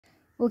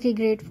Okay,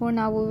 grade 4.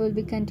 Now we will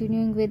be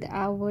continuing with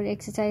our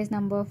exercise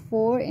number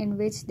 4, in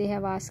which they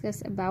have asked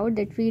us about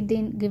that read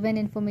the given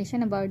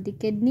information about the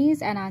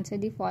kidneys and answer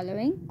the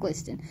following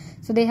question.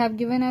 So they have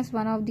given us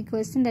one of the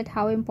question, that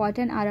how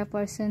important are a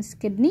person's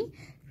kidney,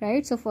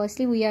 right? So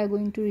firstly we are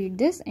going to read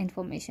this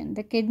information.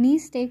 The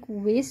kidneys take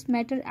waste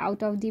matter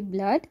out of the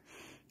blood.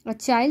 A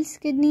child's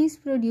kidneys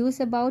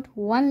produce about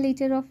 1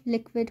 liter of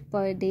liquid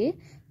per day.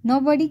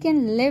 Nobody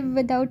can live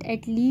without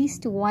at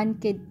least one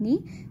kidney.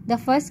 The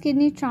first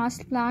kidney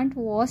transplant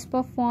was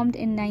performed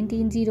in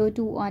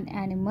 1902 on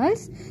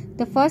animals.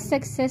 The first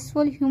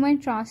successful human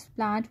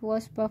transplant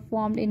was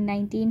performed in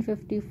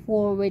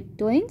 1954 with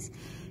twins.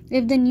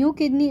 If the new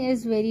kidney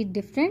is very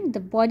different,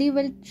 the body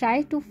will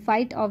try to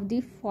fight off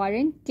the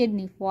foreign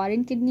kidney.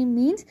 Foreign kidney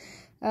means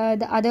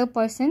the other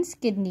person's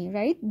kidney,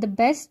 right? The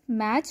best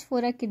match for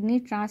a kidney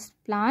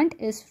transplant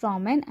is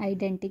from an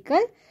identical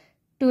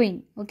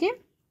twin. Okay,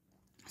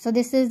 so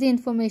this is the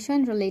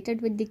information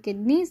related with the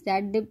kidneys,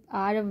 that they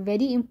are a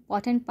very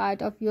important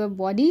part of your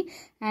body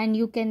and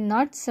you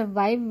cannot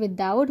survive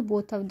without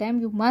both of them.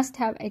 You must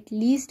have at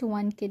least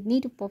one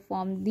kidney to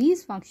perform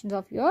these functions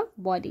of your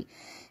body,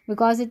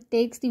 because it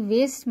takes the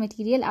waste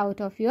material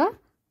out of your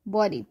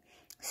body.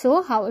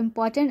 So how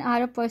important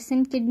are a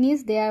person's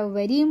kidneys? They are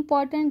very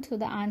important. So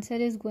the answer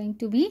is going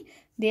to be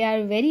they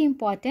are very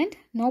important.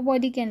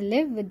 Nobody can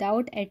live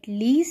without at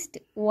least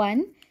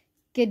one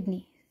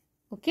kidney.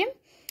 Okay,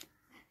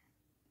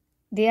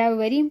 they are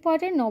very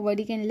important.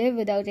 Nobody can live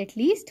without at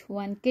least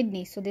one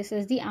kidney. So this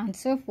is the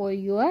answer for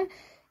your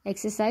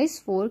exercise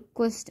 4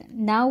 question.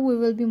 Now we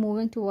will be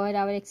moving toward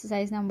our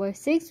exercise number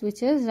 6,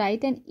 which is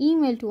write an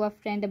email to a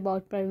friend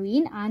about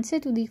Parveen. Answer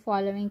to the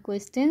following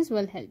questions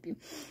will help you.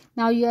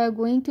 Now you are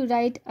going to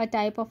write a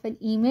type of an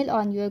email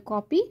on your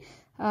copy,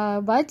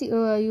 but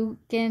you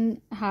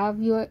can have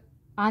your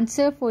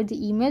answer for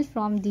the email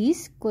from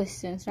these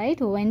questions, right?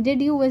 When did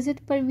you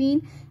visit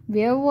Parveen?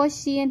 Where was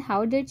she and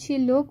how did she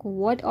look?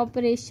 What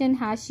operation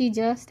has she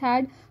just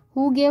had?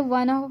 Who gave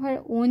one of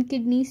her own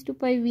kidneys to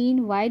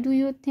Parveen? Why do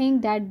you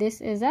think that this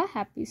is a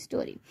happy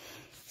story?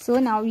 So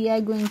now we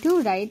are going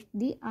to write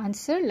the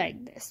answer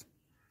like this.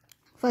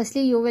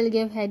 Firstly, you will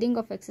give heading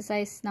of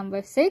exercise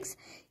number 6,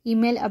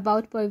 email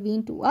about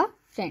Parveen to a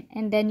friend,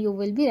 and then you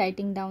will be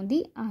writing down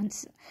the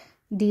answer.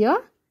 Dear,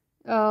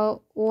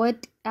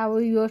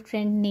 whatever your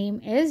friend name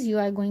is, you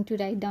are going to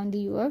write down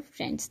your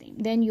friend's name.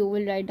 Then you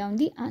will write down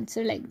the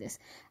answer like this.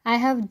 I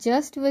have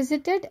just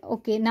visited.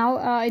 Okay,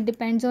 now it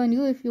depends on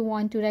you if you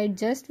want to write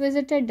just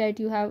visited, that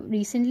you have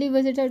recently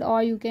visited,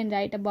 or you can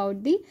write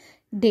about the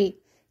day,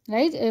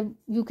 right?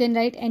 You can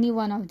write any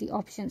one of the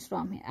options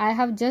from here. I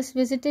have just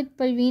visited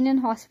Parveen in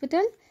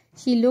hospital.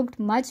 She looked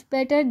much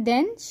better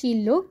than she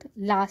looked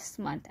last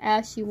month,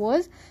 as she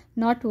was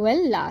not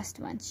well last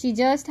month. She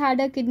just had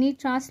a kidney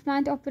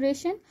transplant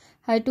operation.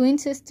 Her twin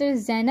sister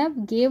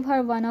Zainab gave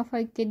her one of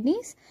her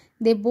kidneys.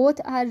 They both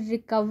are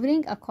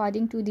recovering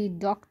according to the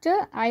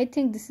doctor. I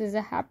think this is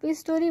a happy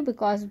story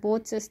because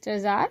both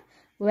sisters are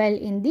well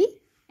in the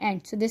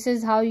end. So this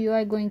is how you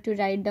are going to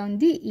write down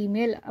the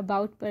email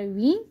about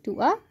Parveen to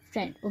a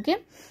friend. Okay,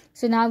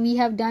 so now we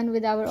have done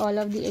with our all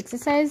of the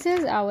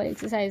exercises, our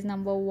exercise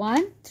number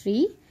 1,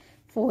 3,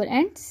 4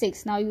 and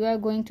 6. Now you are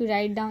going to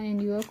write down in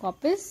your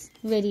copies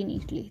very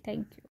neatly. Thank you.